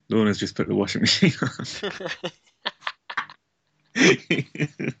Lorna's just put the washing machine on.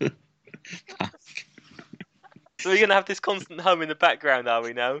 So we're going to have this constant hum in the background, are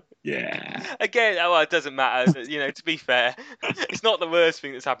we now? Yeah. Again, it doesn't matter. To be fair, it's not the worst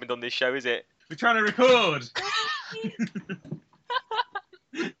thing that's happened on this show, is it? We're trying to record.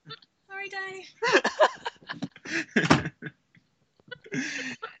 Sorry, Dave.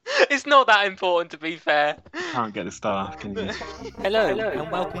 It's not that important, to be fair. Can't get the staff, can you? Hello, and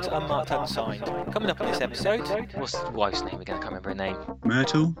welcome to Unmarked Unsigned. Coming up in this episode, what's the wife's name again? I can't remember her name.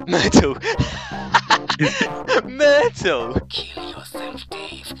 Myrtle? Myrtle. Myrtle. Kill yourself,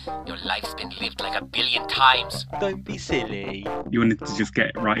 Dave. Your life's been lived like 1 billion times. Don't be silly. You wanted to just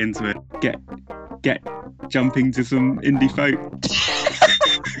get right into it. Get jumping to some indie folk.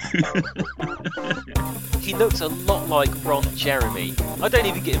 He looks a lot like Ron Jeremy. I don't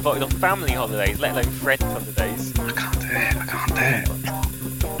even get invited on family holidays, let alone friend holidays. I can't do it.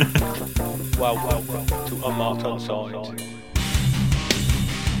 Welcome to Unmarked Unsigned.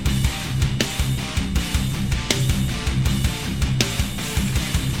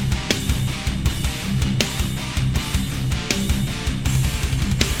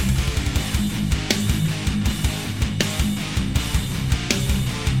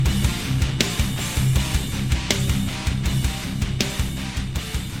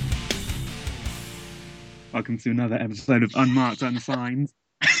 Welcome to another episode of Unmarked Unsigned.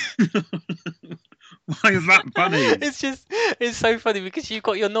 Why is that funny? It's so funny because you've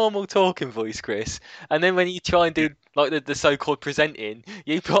got your normal talking voice, Chris, and then when you try and do like the so-called presenting,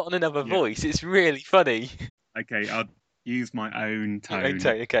 you put on another voice. It's really funny. Okay, I'll use my own tone.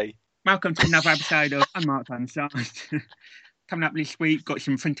 Okay. Welcome to another episode of Unmarked Unsigned. Coming up this week, got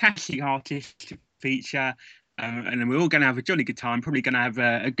some fantastic artists to feature. And then we're all going to have a jolly good time. Probably going to have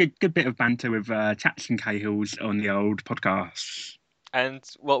a good bit of banter with Chats and Cahills on the old podcast. And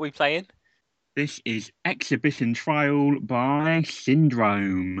what are we playing? This is Exhibition Trial by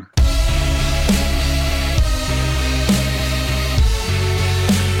Syndrome.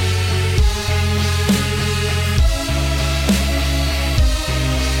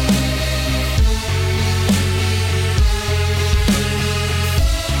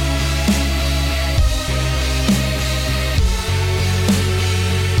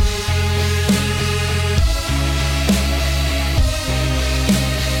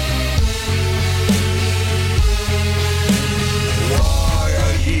 Why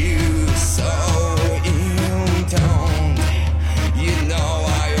are you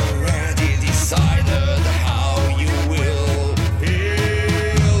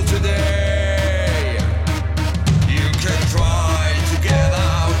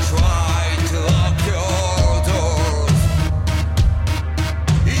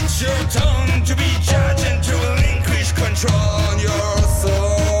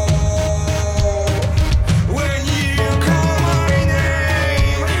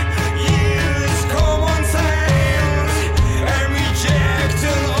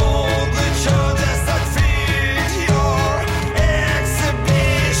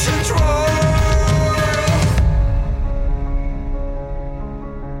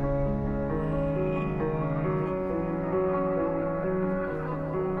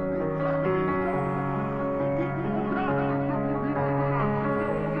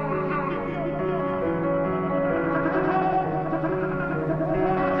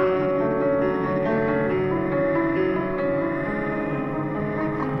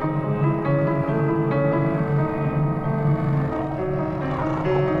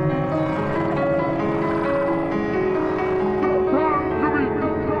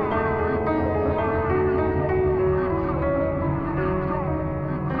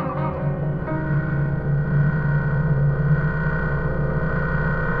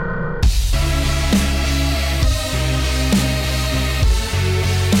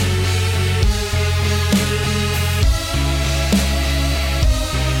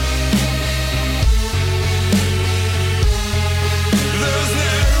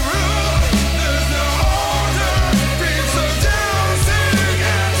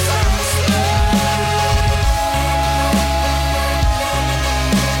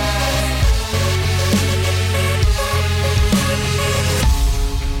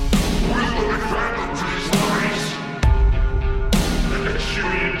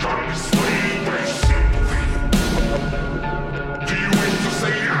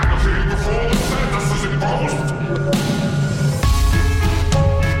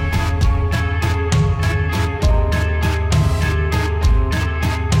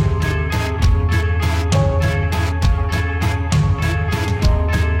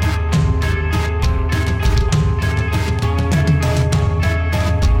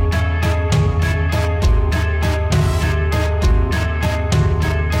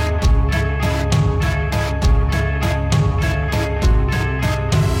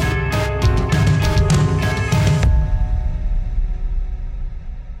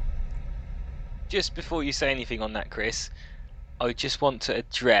Just before you say anything on that, Chris, I just want to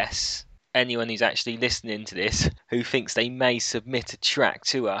address anyone who's actually listening to this who thinks they may submit a track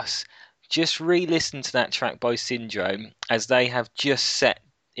to us. Just re-listen to that track by Syndrome, as they have just set,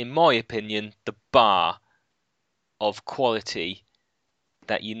 in my opinion, the bar of quality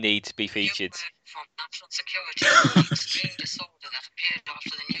that you need to be featured. From National Security on the extreme disorder that appeared after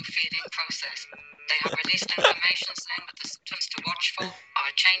the new feeding process. They have released information saying that the symptoms to watch for are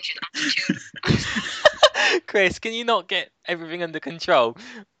a change in attitude. Chris, can you not get everything under control?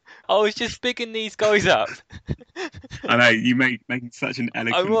 I was just bigging these guys up. I know, you making such an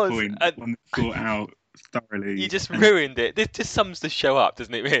eloquent point, and one that's thought out thoroughly. you just ruined it. This just sums the show up,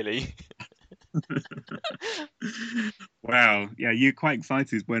 doesn't it, really? Wow, yeah, you're quite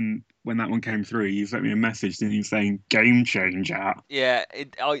excited when that one came through. You sent me a message, didn't you, saying game changer? Yeah,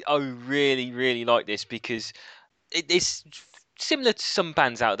 I really, really like this because it's similar to some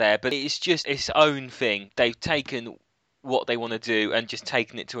bands out there, but it's just its own thing. They've taken what they want to do and just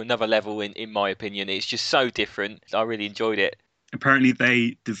taken it to another level, in my opinion. It's just so different. I really enjoyed it. Apparently,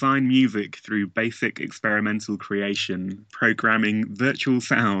 they design music through basic experimental creation, programming virtual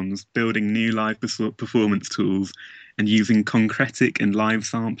sounds, building new live performance tools, and using concretic and live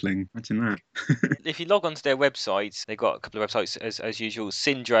sampling. Imagine that. If you log onto their websites, they've got a couple of websites as usual.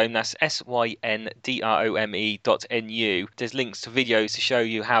 Syndrome, that's syndrome.nu. There's links to videos to show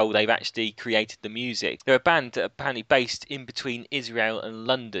you how they've actually created the music. They're a band that are apparently based in between Israel and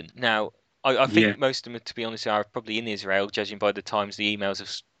London. Now, I think most of them, to be honest, are probably in Israel, judging by the times the emails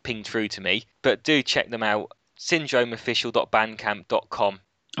have pinged through to me. But do check them out, syndromeofficial.bandcamp.com.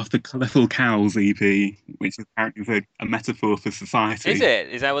 Off the Colourful Cows EP, which apparently is a metaphor for society. Is it?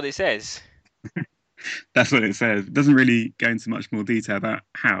 Is that what it says? That's what it says. It doesn't really go into much more detail about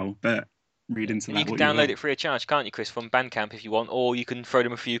how, but read into And that. you can what download will. it free of charge, can't you, Chris, from Bandcamp if you want, or you can throw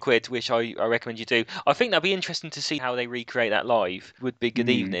them a few quid, which I recommend you do. I think that'd be interesting to see how they recreate that live. Would be good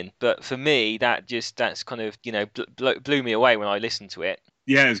evening. But for me, that's kind of, blew me away when I listened to it.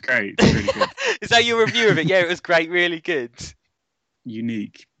 Yeah, it was great. It's really good. Is that your review of it? Yeah, it was great, really good.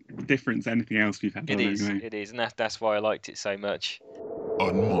 Unique. Different to anything else we've had. It is, anyway. it is, and that's why I liked it so much.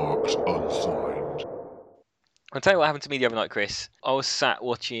 Unmarked, unsigned. I'll tell you what happened to me the other night, Chris. I was sat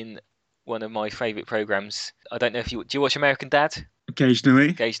watching one of my favourite programmes. I don't know if do you watch American Dad? Occasionally.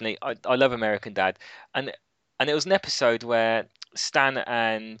 Occasionally. I love American Dad. And it was an episode where Stan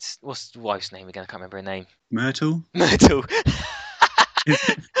and... What's the wife's name again? I can't remember her name. Myrtle? Myrtle.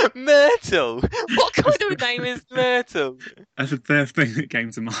 Myrtle? What kind of a name is Myrtle? That's the first thing that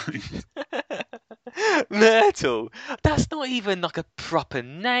came to mind. Myrtle? That's not even like a proper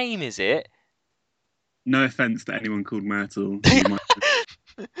name, is it? No offence to anyone called Myrtle. You might-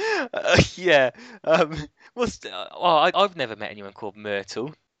 Yeah. I've never met anyone called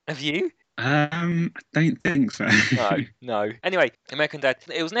Myrtle. Have you? I don't think so. No. Anyway, American Dad.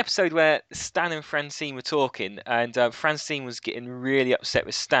 It was an episode where Stan and Francine were talking, and Francine was getting really upset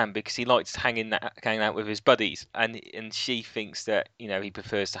with Stan because he likes hanging out with his buddies, and she thinks that he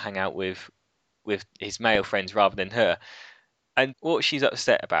prefers to hang out with his male friends rather than her. And what she's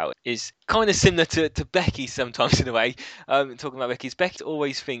upset about is kind of similar to Becky sometimes in a way. Talking about Becky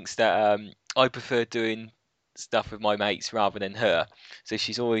always thinks that I prefer doing stuff with my mates rather than her. So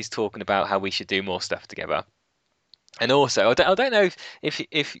she's always talking about how we should do more stuff together. And also, I don't know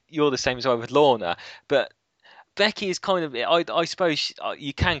if you're the same as I with Lorna, but Becky is kind of, I suppose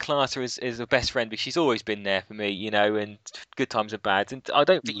you can class her as a best friend, because she's always been there for me, and good times and bad. And I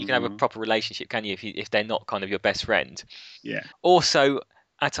don't think you can have a proper relationship, can you, if they're not kind of your best friend? Yeah. Also,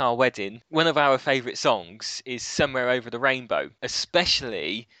 at our wedding, one of our favourite songs is Somewhere Over the Rainbow,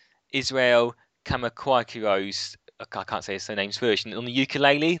 especially Israel Kamakwakiro's, I can't say his surname's version, on the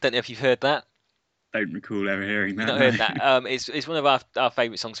ukulele. Don't know if you've heard that. Don't recall ever hearing that. You've not heard that. It's one of our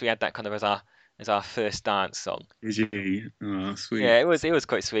favourite songs. We had that kind of as our first dance song. Is you? Oh, sweet. Yeah, it was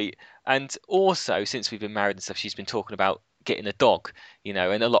quite sweet. And also, since we've been married and stuff, she's been talking about getting a dog.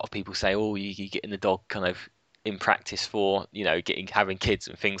 And a lot of people say, "Oh, you getting a dog kind of in practice for having kids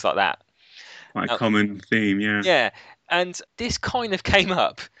and things like that." Quite a common theme, yeah. Yeah, and this kind of came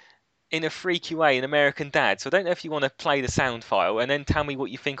up in a freaky way in American Dad. So I don't know if you want to play the sound file and then tell me what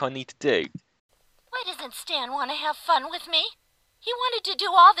you think I need to do. Why doesn't Stan want to have fun with me? He wanted to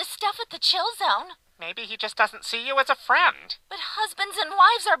do all this stuff at the chill zone. Maybe he just doesn't see you as a friend. But husbands and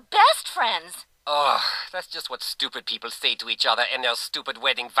wives are best friends. Ugh, that's just what stupid people say to each other in their stupid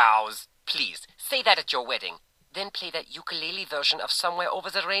wedding vows. Please, say that at your wedding. Then play that ukulele version of Somewhere Over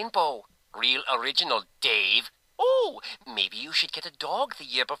the Rainbow. Real original, Dave. Oh, maybe you should get a dog the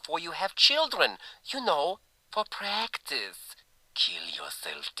year before you have children. For practice. Kill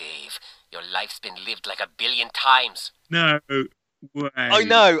yourself, Dave. Your life's been lived like 1 billion times. No way. I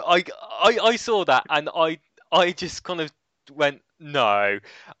know. I saw that, and I just kind of went, no.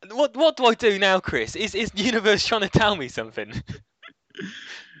 What do I do now, Chris? Is the universe trying to tell me something?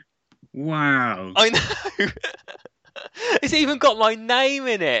 Wow. I know. It's even got my name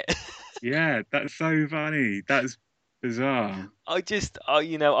in it. Yeah, that's so funny. That's bizarre.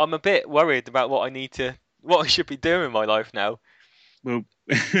 I'm a bit worried about what I should be doing in my life now. Well,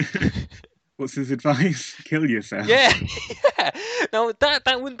 what's his advice? Kill yourself. Yeah. Now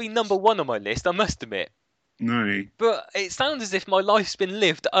that wouldn't be number one on my list, I must admit. No, But it sounds as if my life's been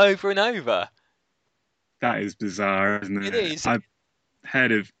lived over and over. that is bizarre, isn't it? It is. I've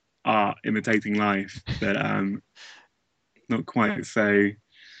heard of art imitating life, but not quite so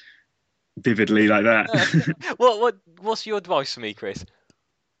vividly like that. What's your advice for me, Chris?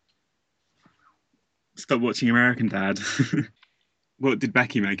 Stop watching American Dad. What did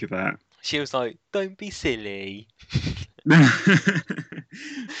Becky make of that? She was like, "Don't be silly."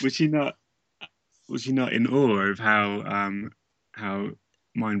 Was she not in awe of how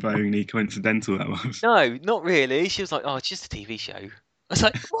mind-blowingly coincidental that was? No, not really. She was like, "Oh, it's just a TV show." I was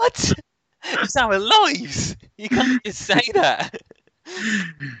like, "What? It's our lives. You can't just say that."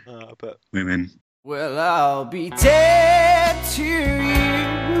 But Women. Well, I'll be dead to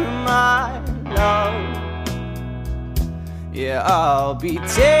you, my love. Yeah, I'll be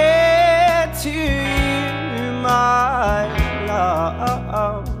dead to you, my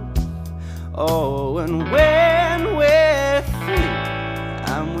love. Oh, and when we're through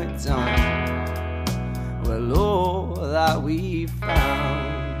and we're done, well, all that we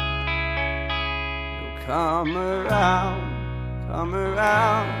found will come around, come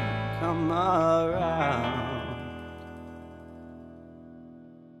around, come around.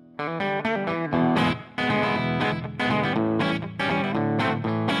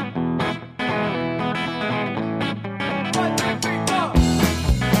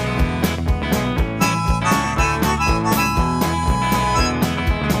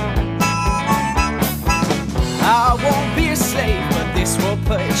 I won't be a slave, but this will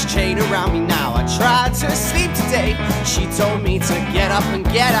put its chain around me now. I tried to sleep today, she told me to get up and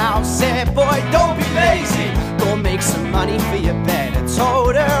get out. Said, boy, don't be lazy, go make some money for your bed. I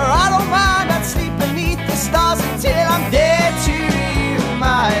told her I don't mind, I'd sleep beneath the stars until I'm dead to you,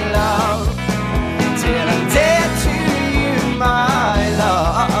 my love. Till I'm dead to you, my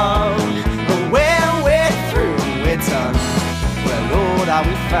love. But when we're through, we're done, well, all that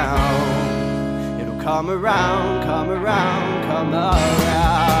we found, come around, come around, come around.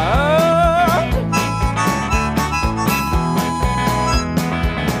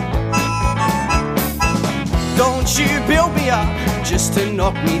 Don't you build me up just to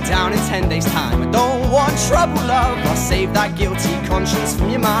knock me down in 10 days' time. I don't want trouble, love, I'll save that guilty conscience from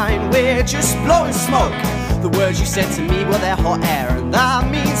your mind. We're just blowing smoke. The words you said to me, well, they're hot air, and that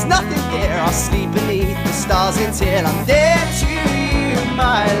means nothing here. I'll sleep beneath the stars until I'm dead to you,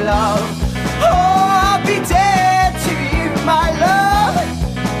 my love. Oh, I'll be dead to you, my love.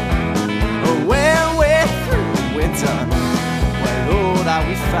 But when we're through, we're done, well, all that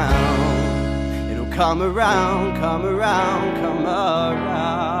we found, it'll come around, come around, come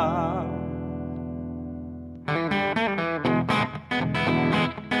around.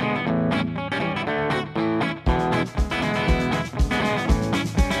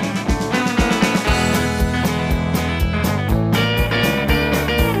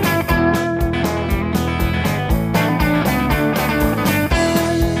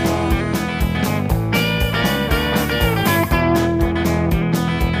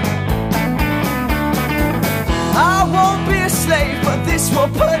 Will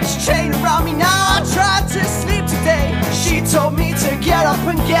put its chain around me now. I tried to sleep today, she told me to get up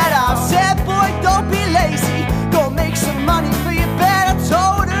and get out. Said, boy, don't be lazy, go make some money for your bed. I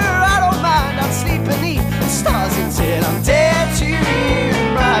told her I don't mind, I'd sleep beneath the stars until I'm dead to you,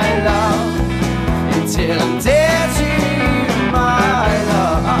 my love. Until I'm dead to you, my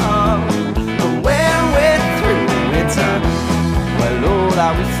love. And when we're through, we're done, well, all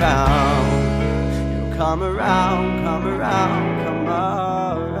that we found, you'll come around, come around, come around.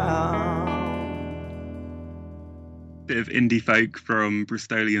 Bit of indie folk from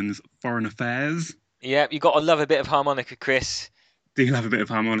Bristolian's Foreign Affairs. yeah, you got to love a bit of harmonica, Chris. Do love a bit of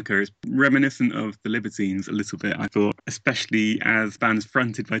harmonica. It's reminiscent of the Libertines a little bit, I thought, especially as bands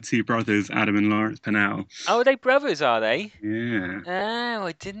fronted by two brothers, Adam and Lawrence Pennell. Oh, are they brothers, are they? Yeah. Oh,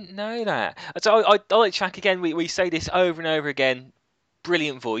 I didn't know that. So I like the track again. We say this over and over again.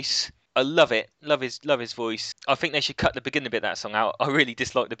 Brilliant voice. I love it. Love his voice. I think they should cut the beginning bit of that song out. I really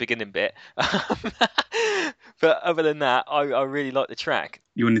dislike the beginning bit. But other than that, I really like the track.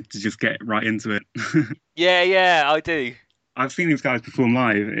 You wanted to just get right into it. Yeah, I do. I've seen these guys perform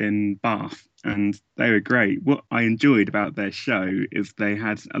live in Bath, and they were great. What I enjoyed about their show is they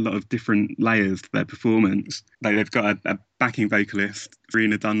had a lot of different layers to their performance. They've got a backing vocalist,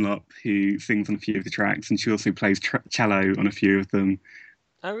 Serena Dunlop, who sings on a few of the tracks, and she also plays cello on a few of them.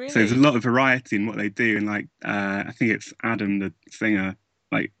 Oh, really? So there's a lot of variety in what they do, and like I think it's Adam, the singer.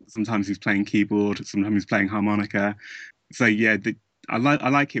 Like sometimes he's playing keyboard, sometimes he's playing harmonica. So yeah, I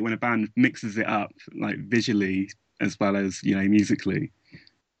like it when a band mixes it up, like visually as well as musically.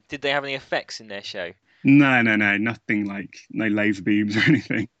 Did they have any effects in their show? No, nothing like no laser beams or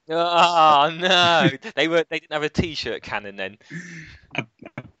anything. Oh no, they didn't have a t-shirt cannon then. I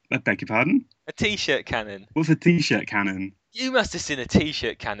beg your pardon? A t-shirt cannon. What's a t-shirt cannon? You must have seen a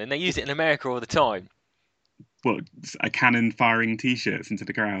t-shirt cannon. They use it in America all the time. What, a cannon firing t-shirts into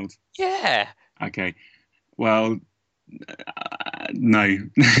the crowd? Yeah. Okay. Well, no,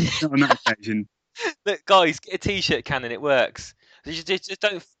 not on that occasion. Look, guys, get a t-shirt cannon. It works. Just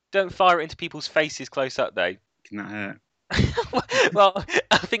don't fire it into people's faces close up, though. Can that hurt? Well,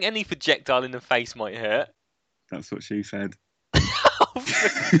 I think any projectile in the face might hurt. That's what she said.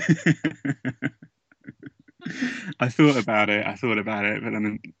 I thought about it, but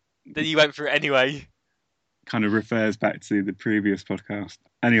then you went for it anyway. Kind of refers back to the previous podcast.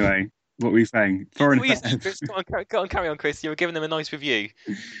 Anyway, what were you saying? Foreign Affairs. Chris, go on, carry on, Chris. You were giving them a nice review.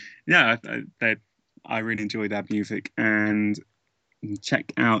 Yeah, I really enjoy their music, and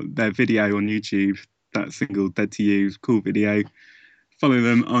check out their video on YouTube. That single, Dead to You, cool video. Follow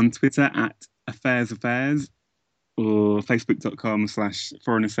them on Twitter at Affairs or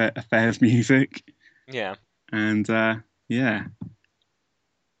facebook.com/Foreign Affairs Music. Yeah. And yeah,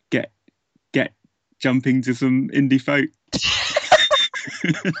 get jumping to some indie folk.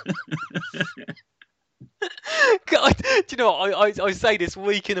 God, do you know what? I say this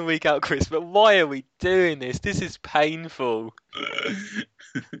week in and week out, Chris, but why are we doing this? This is painful.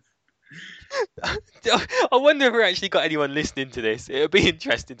 I wonder if we actually got anyone listening to this. It would be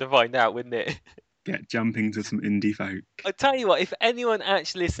interesting to find out, wouldn't it? Get jumping to some indie folk. I tell you what, if anyone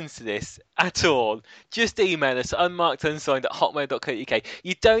actually listens to this at all, just email us unmarkedunsigned@hotmail.co.uk.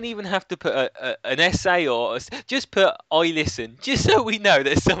 You don't even have to put an essay just put I listen, just so we know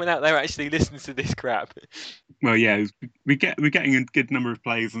that someone out there actually listens to this crap. Well, yeah, we're getting a good number of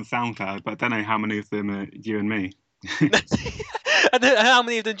plays on SoundCloud, but I don't know how many of them are you and me. And how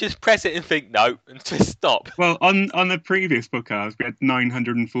many of them just press it and think no and just stop? Well, on the previous podcast, we had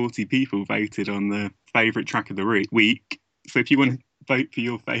 940 people voted on the favourite track of the week. So if you want to vote for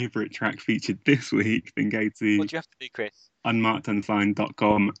your favourite track featured this week, then go to what do you have to do, Chris?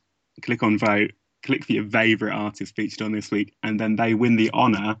 unmarkedunsigned.com, click on vote, click for your favourite artist featured on this week, and then they win the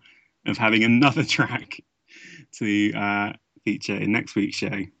honour of having another track to feature in next week's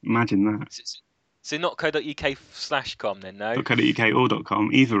show. Imagine that. So not co.uk/com then, no? Not co.uk or .com,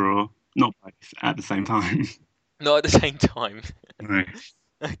 either or, not both at the same time. Not at the same time. No.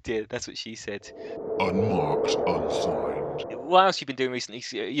 Oh dear, that's what she said. Unmarked, unsigned. What else have you been doing recently?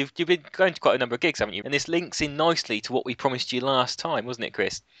 You've been going to quite a number of gigs, haven't you? And this links in nicely to what we promised you last time, wasn't it,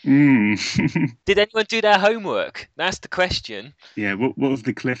 Chris? Did anyone do their homework? That's the question. Yeah, what was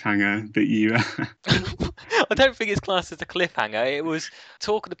the cliffhanger that you... I don't think it's classed as a cliffhanger. It was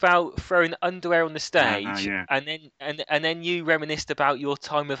talking about throwing underwear on the stage, yeah. and then you reminisced about your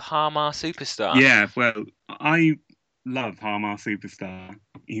time with Harmar Superstar. Yeah, well, I love Harmar Superstar.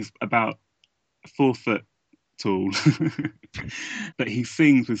 He's about 4 foot tall, but he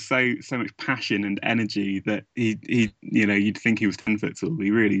sings with so much passion and energy that he you'd think he was 10 foot tall.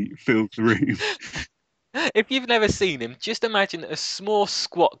 He really fills the room. If you've never seen him, just imagine a small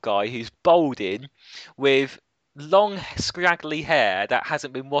squat guy who's balding with long scraggly hair that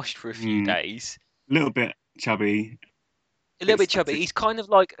hasn't been washed for a few days. A little bit chubby. He's kind of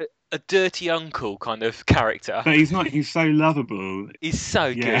like a dirty uncle kind of character. But he's not. He's so lovable. He's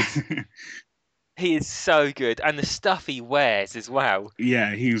so good. He is so good. And the stuff he wears as well.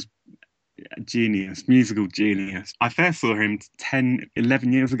 Yeah, he was a genius, musical genius. I first saw him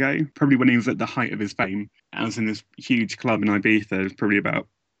 11 years ago, probably when he was at the height of his fame. I was in this huge club in Ibiza. There's probably about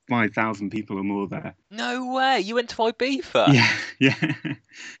 5,000 people or more there. No way! You went to Ibiza? Yeah.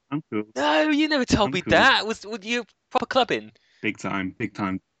 I'm cool. No, you never told me that. Was you proper clubbing? Big time.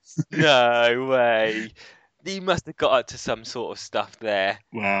 No way. You must have got up to some sort of stuff there.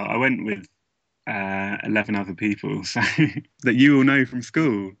 Well, I went with 11 other people, so that you all know from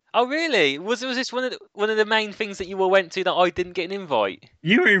school. Oh, really? Was this one of the main things that you all went to that I didn't get an invite?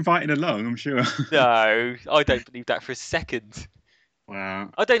 You were invited along, I'm sure. No, I don't believe that for a second.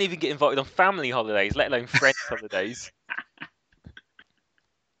 Wow. I don't even get invited on family holidays, let alone friends holidays.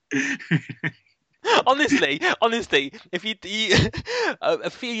 Honestly, if you a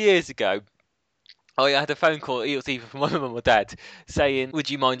few years ago, I had a phone call. It was either from my mum or my dad saying, "Would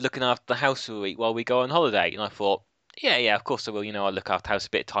you mind looking after the house for a week while we go on holiday?" And I thought, "Yeah, of course I will. I look after the house a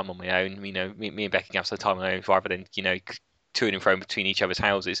bit of time on my own. Me and Becky can have some time on our own rather than toing and froing between each other's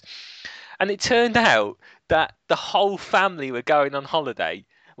houses." And it turned out that the whole family were going on holiday.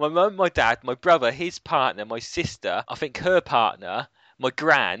 My mum, my dad, my brother, his partner, my sister, I think her partner, my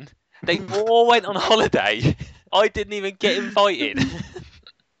gran. They all went on holiday. I didn't even get invited.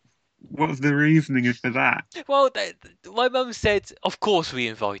 What was the reasoning for that? Well, my mum said, "Of course we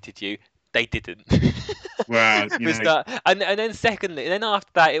invited you." They didn't. Wow. And then secondly, and then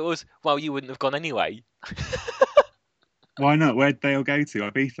after that, it was, "Well, you wouldn't have gone anyway." Why not? Where'd they all go to?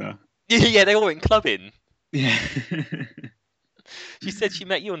 Ibiza? Yeah, they all went clubbing. Yeah. She said she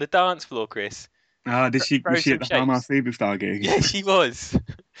met you on the dance floor, Chris. Oh, was she at the Hamar Superstar gig? Yeah, she was.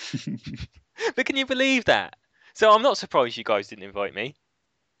 But can you believe that? So I'm not surprised you guys didn't invite me.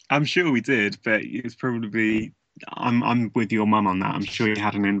 I'm sure we did, but it's probably... I'm with your mum on that. I'm sure you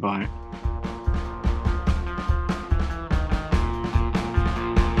had an invite.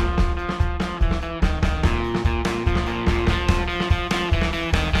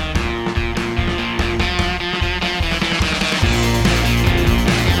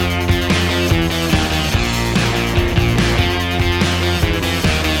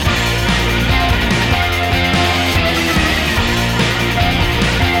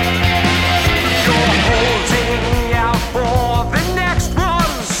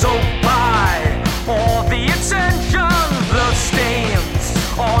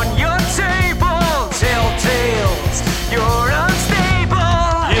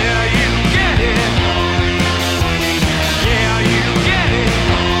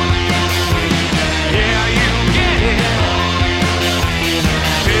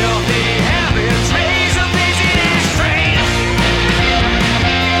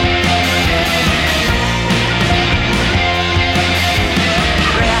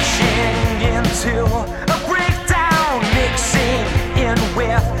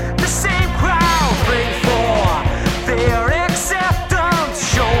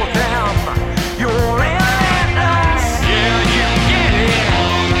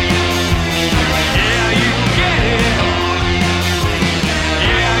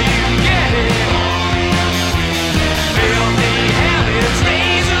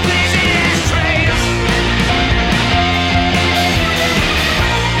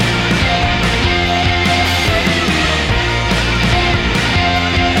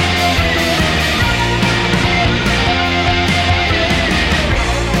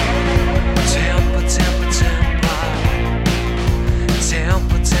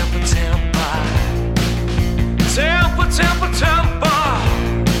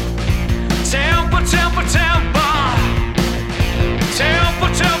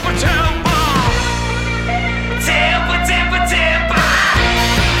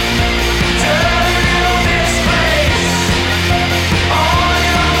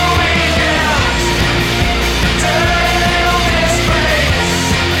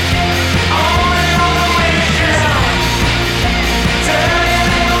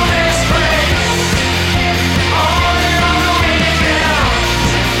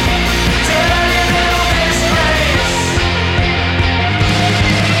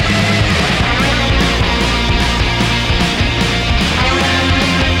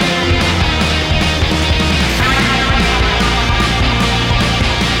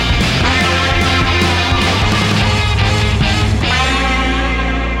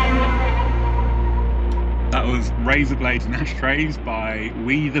 Razor Blades and Ashtrays by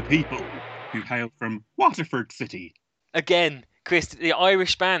We the People, who hail from Waterford City. Again, Chris, the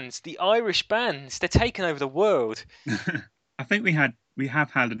Irish bands, they're taking over the world. I think we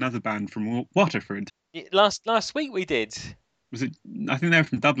have had another band from Waterford. Last week we did. Was it? I think they were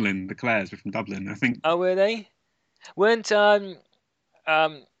from Dublin. The Clares were from Dublin. I think. Oh, were they? Weren't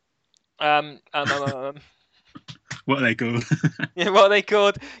What are they called? Yeah, what are they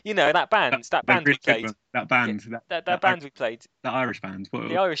called? You know, that band we played. That band. Yeah, that band we played. The Irish band.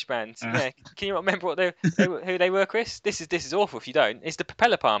 The Irish band. Yeah. Can you remember what who they were, Chris? This is awful if you don't. It's the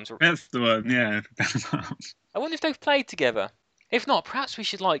Propeller Palms. That's the one. Yeah, Propeller Palms. I wonder if they've played together. If not, perhaps we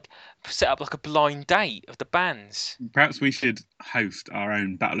should set up a blind date of the bands. Perhaps we should host our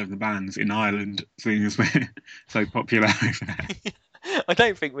own Battle of the Bands in Ireland, seeing as we're so popular over there. I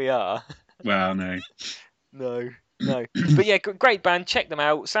don't think we are. Well, no. No. But yeah, great band. Check them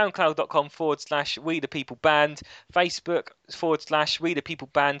out. SoundCloud.com/We the People Band. Facebook.com/We the People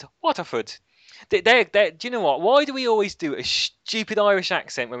Band Waterford. Do you know what? Why do we always do a stupid Irish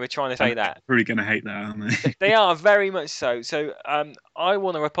accent when we're trying to say that? Probably going to hate that, aren't they? They are very much so. So I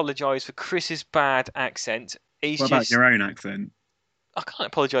want to apologise for Chris's bad accent. What about your own accent? I can't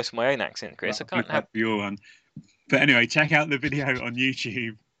apologise for my own accent, Chris. Well, I can't have your one. But anyway, check out the video on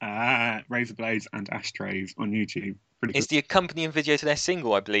YouTube. Razor Blades and Ashtrays on YouTube. Pretty It's the accompanying video to their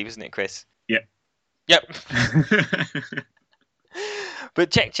single, I believe, isn't it, Chris? Yep. But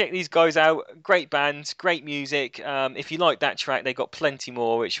check these guys out. Great bands, great music. If you like that track, they got plenty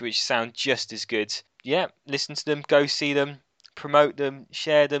more which sound just as good. Yeah, listen to them, go see them, promote them,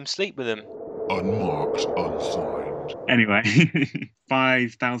 share them, sleep with them. Unmarked, unsigned. Anyway,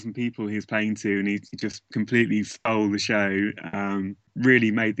 5,000 people he was playing to, and he just completely stole the show.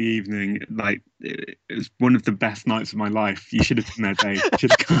 Really made the evening it was one of the best nights of my life. You should have been there, Dave. You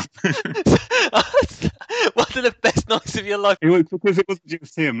should have come. One of the best nights of your life. It was because it wasn't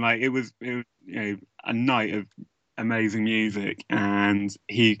just him. It was a night of amazing music, and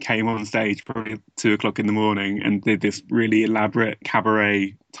he came on stage probably at 2:00 in the morning and did this really elaborate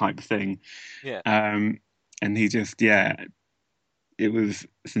cabaret type thing. Yeah. And he just it was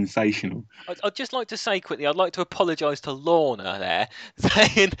sensational. I'd just like to say quickly, I'd like to apologise to Lorna there,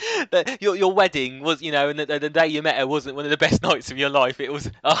 saying that your wedding was, and the day you met her wasn't one of the best nights of your life. It was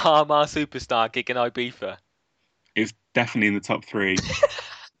a Harmar Superstar gig in Ibiza. It's definitely in the top 3.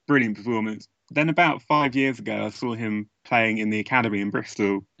 Brilliant performance. Then about 5 years ago, I saw him playing in the Academy in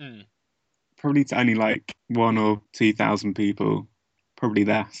Bristol. Probably to only 1,000 or 2,000 people. Probably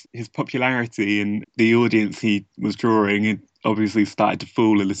less. His popularity and the audience he was drawing had obviously started to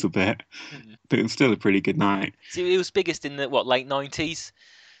fall a little bit, but it was still a pretty good night. So it was biggest in the late 90s?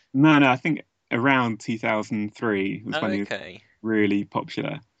 No, I think around 2003 was when he was really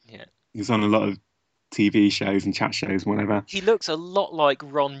popular. Yeah, he was on a lot of TV shows and chat shows and whatever. He looks a lot like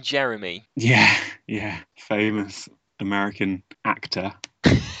Ron Jeremy. Yeah, famous American actor.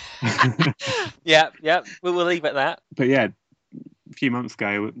 Yeah, we'll leave it at that. But yeah, a few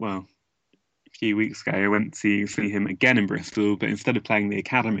weeks ago, I went to see him again in Bristol, but instead of playing the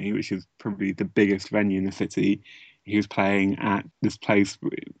Academy, which is probably the biggest venue in the city, he was playing at this place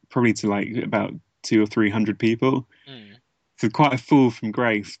probably to about 200 or 300 people. So quite a fall from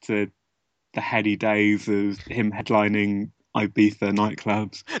grace to the heady days of him headlining Ibiza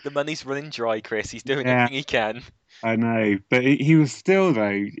nightclubs. The money's running dry, Chris. He's doing everything he can. I know, but he was still,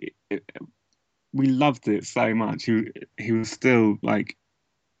 though, we loved it so much. He was still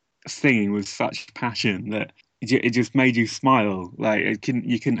singing with such passion that it just made you smile. You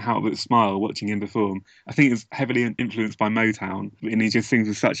couldn't help but smile watching him perform. I think it was heavily influenced by Motown, and he just sings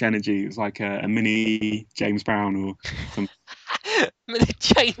with such energy. It's like a mini James Brown or some.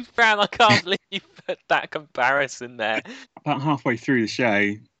 James Brown, I can't believe you put that comparison there. About halfway through the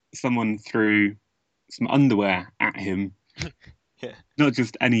show, someone threw some underwear at him. Yeah. Not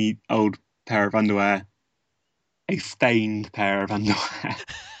just any old pair of underwear, a stained pair of underwear.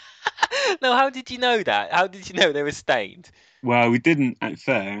 No, how did you know that? How did you know they were stained? Well, we didn't at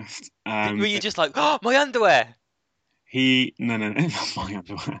first. Were you just like, oh, my underwear? No, not my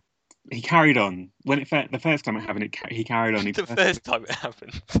underwear. He carried on. The first time it happened, he carried on. The first time it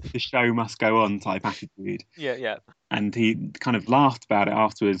happened. The show must go on type attitude. Yeah. And he kind of laughed about it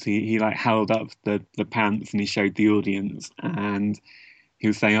afterwards. He held up the pants and he showed the audience, and he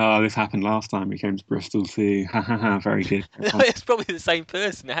was saying, "Oh, this happened last time we came to Bristol too." Ha ha ha! Very good. It's probably the same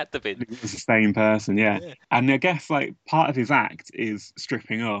person. It had to be. It was the same person, yeah. And I guess part of his act is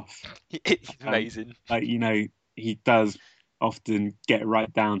stripping off. It's amazing. He does often get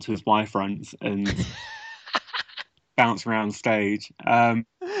right down to his Y fronts and bounce around stage.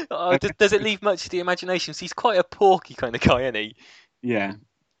 Does it leave much to the imagination? So he's quite a porky kind of guy, isn't he? Yeah.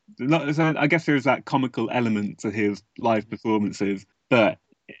 So I guess there's that comical element to his live performances. But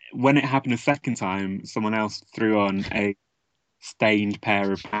when it happened a second time, someone else threw on a stained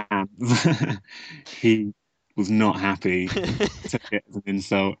pair of pants. He was not happy, took it as an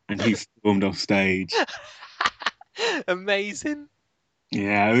insult, and he stormed off stage. Amazing.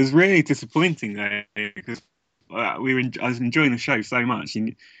 Yeah, it was really disappointing though, because I was enjoying the show so much.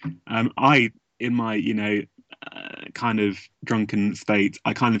 And I, in my kind of drunken state,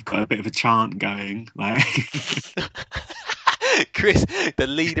 I kind of got a bit of a chant going, Chris, the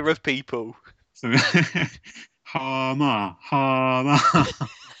leader of people. So Harma, Harma.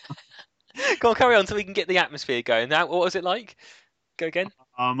 Go on, carry on so we can get the atmosphere going. Now, what was it like? Go again.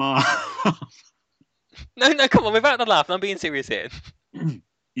 Harma. No, come on, without the laugh. I'm being serious here.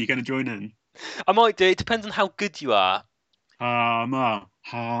 You going to join in? I might do. It depends on how good you are. Harma,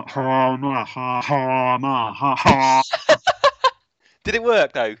 Harma, Harma, Harma. Did it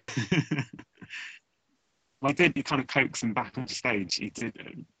work though? I did kind of coax him back on stage. He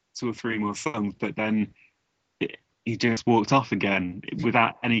did 2 or 3 more songs, but then he just walked off again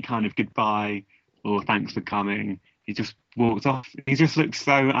without any kind of goodbye or thanks for coming. He just walked off. He just looked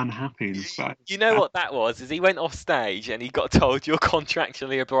so unhappy and so. You know what that was? Is he went off stage and he got told you're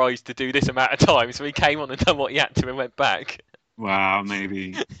contractually obliged to do this amount of time, so he came on and done what he had to and went back. Wow,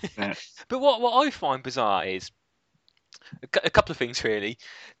 maybe. Yeah. But what I find bizarre is a couple of things really.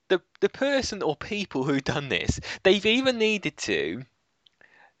 The person or people who done this, they've either needed to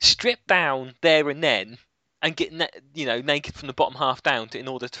strip down there and then and get naked from the bottom half down in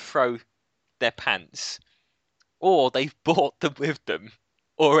order to throw their pants, or they've bought them with them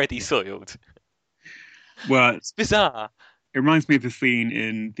already soiled. Well, It's bizarre. it reminds me of the scene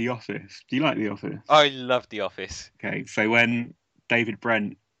in The Office. Do you like The Office? I love The Office. Okay, so when David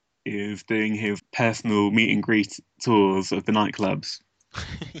Brent is doing his personal meet and greet tours of the nightclubs,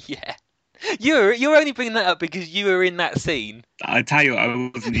 Yeah. You're only bringing that up because you were in that scene. I tell you, I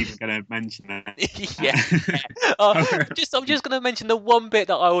wasn't even going to mention that. Yeah. I'm just going to mention the one bit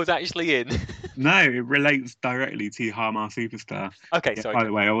that I was actually in. No, it relates directly to Harmar Superstar. Okay, Yeah, sorry. by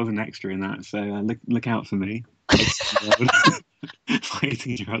the way, I was an extra in that, so look out for me.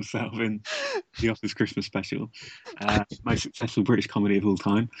 18-year-old self in The Office Christmas special. Most successful British comedy of all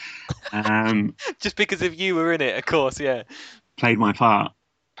time. Just because of you were in it, of course, yeah. Played my part.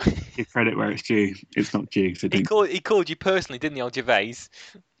 Give credit where it's due. It's not due, so He don't. called you personally, didn't he, old Gervais?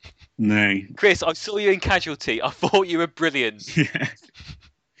 No. Chris, I saw you in Casualty. I thought you were brilliant. Yeah.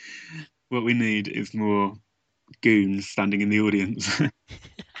 What we need is more goons standing in the audience.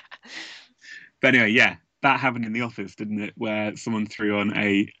 But anyway, yeah, that happened in The Office, didn't it? Where someone threw on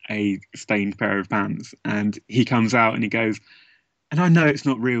a stained pair of pants, and he comes out and he goes, "And I know it's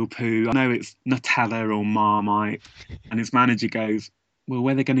not real poo. I know it's Nutella or Marmite." And his manager goes, "Well,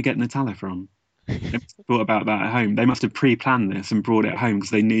 where are they going to get Nutella from?" They must have thought about that at home. They must have pre-planned this and brought it home because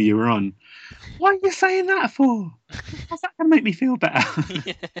they knew you were on. What are you saying that for? How's that going to make me feel better?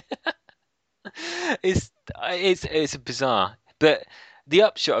 It's bizarre. But the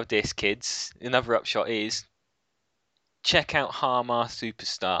upshot of this, kids, another upshot is check out Harmar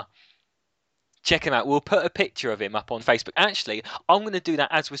Superstar. Check him out. We'll put a picture of him up on Facebook. Actually, I'm going to do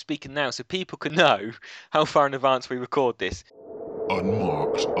that as we're speaking now so people can know how far in advance we record this.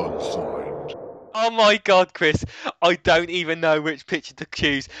 Unmarked, unsigned. Oh my God, Chris! I don't even know which picture to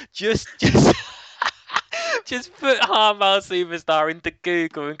choose. Just just put Harmar Superstar into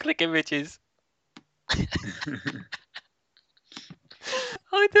Google and click images.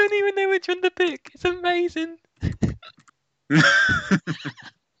 I don't even know which one to pick. It's amazing.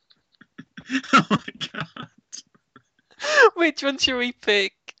 Oh my God. Which one should we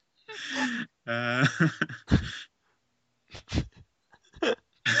pick?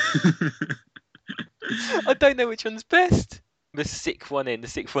 I don't know which one's best. The sixth one in.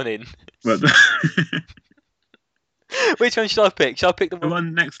 What Which one should I pick? Shall I pick the the one?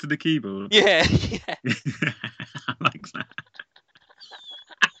 one next to the keyboard? Yeah. I like that.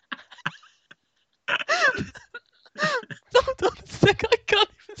 Hold on a sec, I can't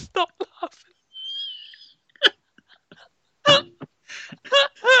even stop laughing.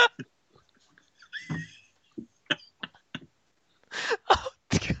 Oh,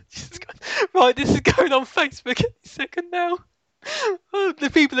 Jesus God. Right, this is going on Facebook any second now. Oh, the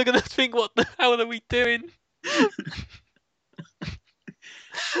people are going to think, what the hell are we doing?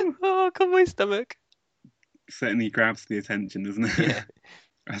 Oh, God, my stomach. Certainly grabs the attention, doesn't it? Yeah.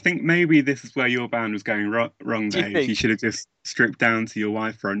 I think maybe this is where your band was going wrong, Do you Dave. think? You should have just stripped down to your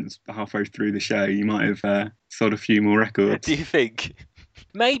Y fronts halfway through the show. You might have sold a few more records. Do you think?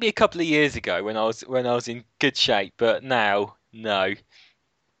 Maybe a couple of years ago when I was in good shape, but now, no.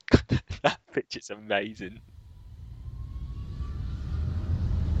 That picture's amazing.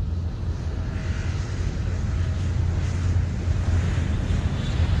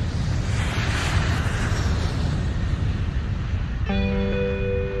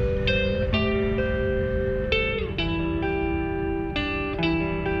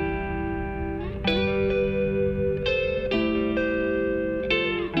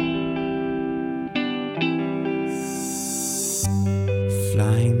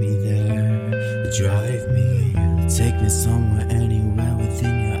 Fly me there, drive me here, take me somewhere, anywhere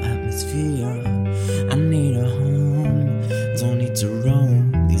within your atmosphere. I need a home.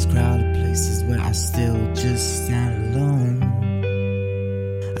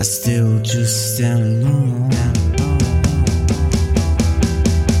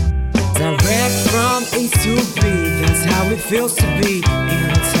 eat to breathe, that's how it feels to be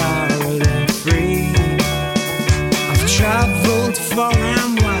entirely free. I've traveled far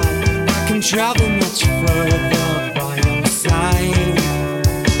and wide, I can travel much further by your side.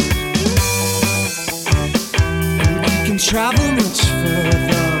 And I can travel much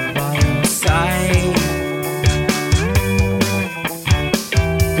further by your side.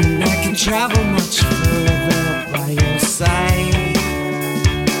 And I can travel much further by your side.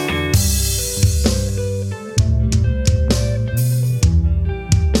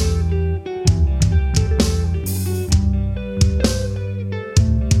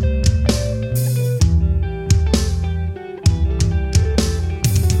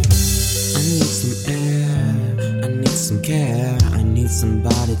 I need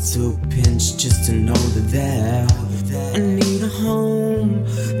somebody to pinch just to know they're there. I need a home,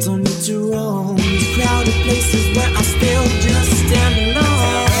 don't need to roam these crowded places where I still just stand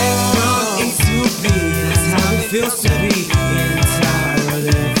alone. From A to B, that's how it feels to be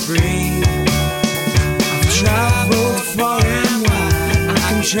entirely free. I've traveled far and wide, I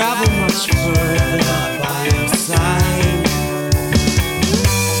can travel much further by your side.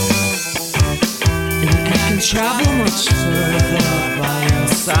 Travel much further by your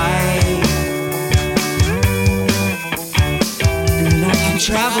side. And I can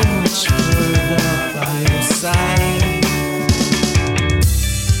travel much further by your side.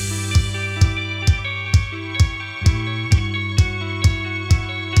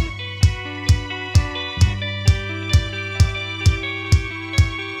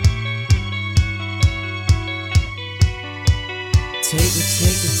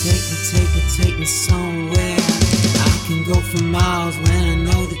 Take me somewhere. I can go for miles when I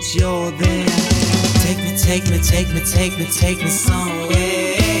know that you're there. Take me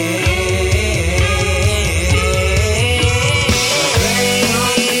somewhere.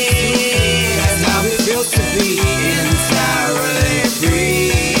 That's how it feels to be entirely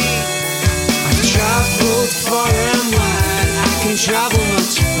free. I've traveled far and wide, I can travel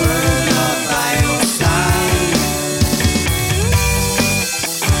much further by your side.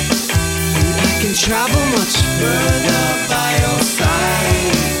 Travel much further by your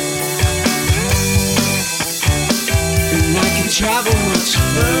side. And I can travel much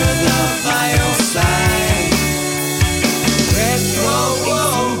further by your side. Red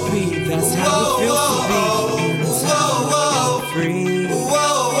whoa, breathe, that's how it feels to be entirely free.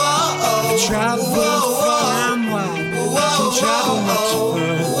 I've traveled far and wide, I can travel much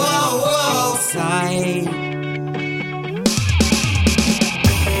further by your side.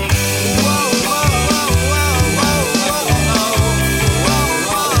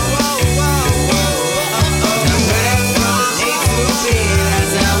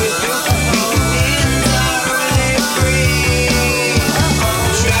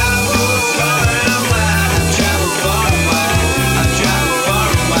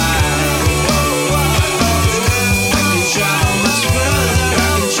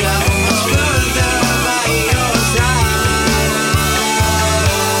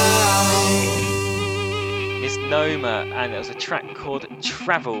 And it was a track called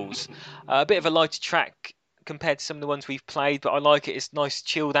Travels. A bit of a lighter track compared to some of the ones we've played, but I like it. It's nice,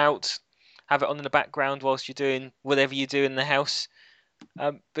 chilled out. Have it on in the background whilst you're doing whatever you do in the house.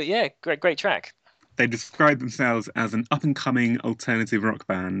 But yeah, great track. They describe themselves as an up-and-coming alternative rock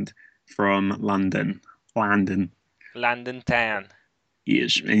band from London town.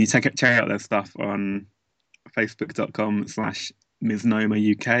 Yes, and you check out their stuff on facebook.com/Misnomer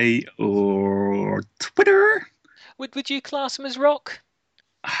UK or Twitter. Would you class them as rock?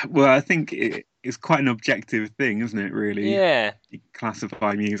 Well, I think it's quite an objective thing, isn't it, really? Yeah. You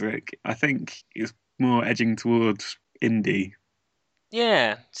classify music. I think it's more edging towards indie.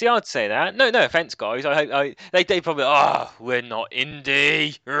 Yeah. See, I'd say that. No offense, guys. They probably, we're not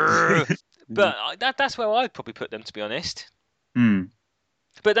indie. But that's where I'd probably put them, to be honest.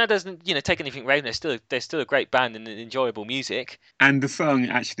 But that doesn't, take anything away. They're still a great band and enjoyable music. And the song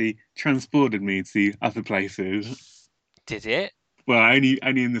actually transported me to other places. Did it? Well, only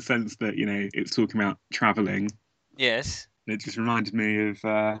in the sense that it's talking about travelling. Yes. It just reminded me of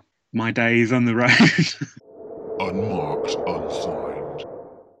my days on the road. Unmarked, unsigned.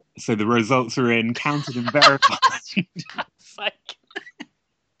 So the results are in, counted and verified.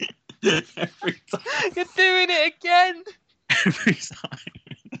 Every time. You're doing it again. Every time.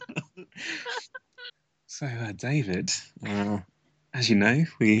 So, David, as you know,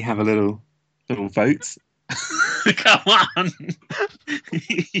 we have a little vote. Come on.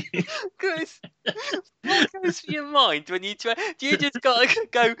 Chris, what goes through your mind when you try? Do you just gotta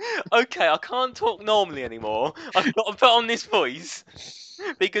go? Okay, I can't talk normally anymore. I've got to put on this voice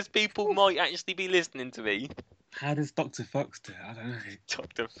because people might actually be listening to me. How does Dr. Fox do it? I don't know.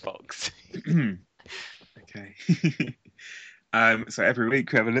 Dr. Fox. Okay. So every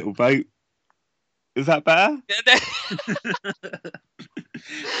week we have a little vote. Is that better? Yeah,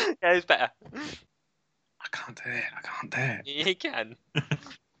 it's better. I can't do it. You can.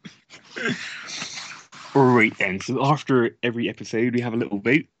 Right then. So after every episode, we have a little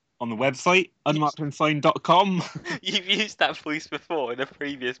vote on the website, unmarkedunsigned.com. You've used that voice before in a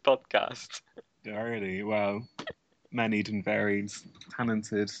previous podcast. Already, well, manied and varied,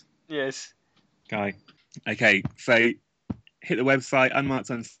 talented Yes. guy. Okay, so hit the website,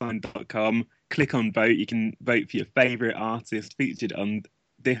 unmarkedunsigned.com, click on vote. You can vote for your favourite artist featured on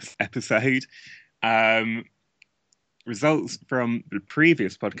this episode. Results from the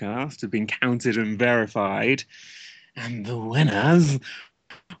previous podcast have been counted and verified, and the winners,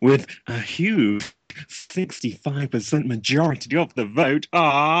 with a huge 65% majority of the vote,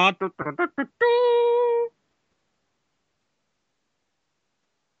 are...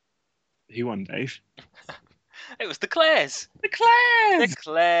 Who won, Dave? It was the Clares. The Clares! The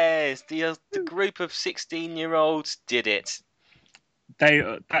Clares. The group of 16-year-olds did it.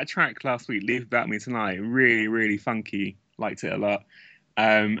 That track last week, Leave Without Me Tonight, really, really funky. Liked it a lot.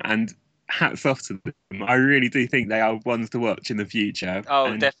 And hats off to them. I really do think they are ones to watch in the future. Oh,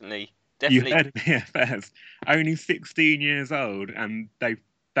 and definitely. you heard it here first. Only 16 years old, and the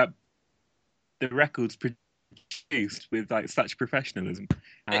record's produced with like such professionalism.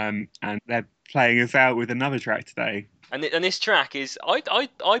 And they're playing us out with another track today. And this track is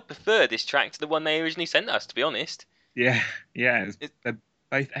I prefer this track to the one they originally sent us, to be honest. Yeah. They're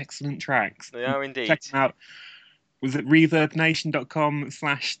both excellent tracks. They are indeed. Check them out. Was it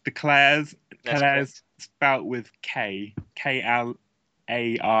reverbnation.com/The Clares? Clares spelt with K. Klares.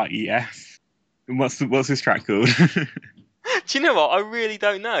 And what's this track called? Do you know what? I really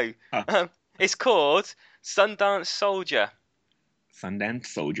don't know. Oh. It's called Sundance Soldier. Sundance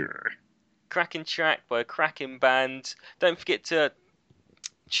Soldier. Cracking track by a cracking band. Don't forget to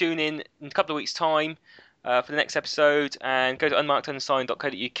tune in a couple of weeks' time for the next episode, and go to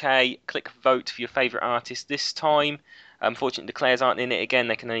unmarkedunsigned.co.uk, click vote for your favourite artist this time. Unfortunately, the Clares aren't in it again.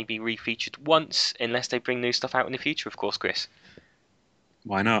 They can only be refeatured once, unless they bring new stuff out in the future, of course, Chris.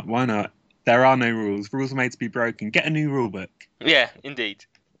 Why not? There are no rules. Rules are made to be broken. Get a new rule book. Yeah, indeed.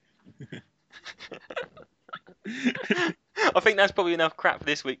 I think that's probably enough crap for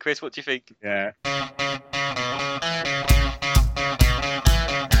this week, Chris. What do you think? Yeah.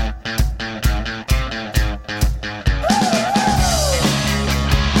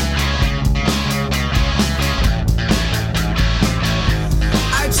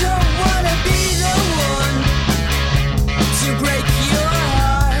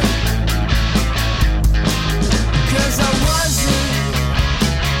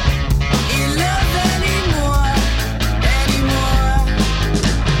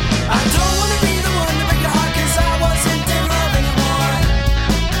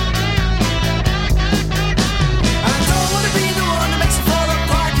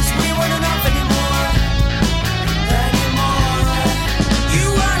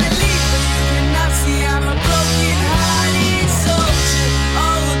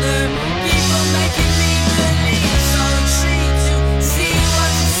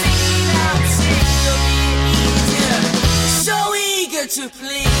 To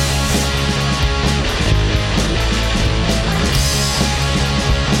please.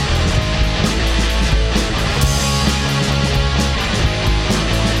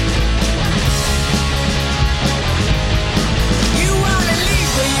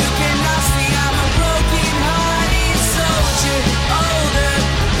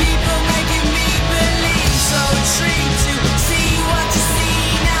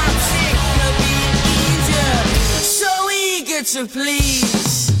 To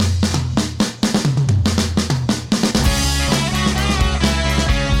please.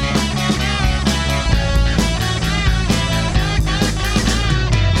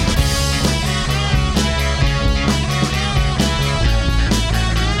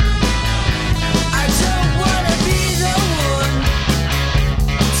 I don't wanna be the one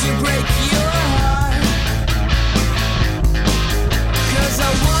to break your heart, 'cause I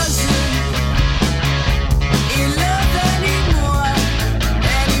wasn't in love anymore.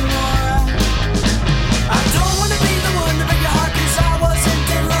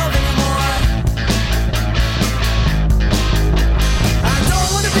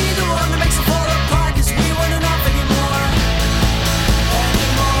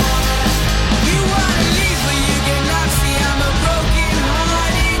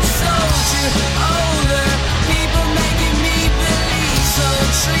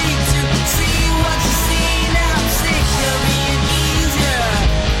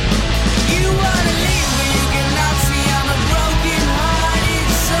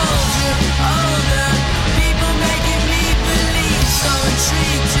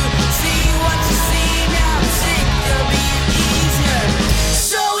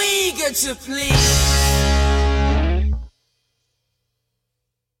 to please.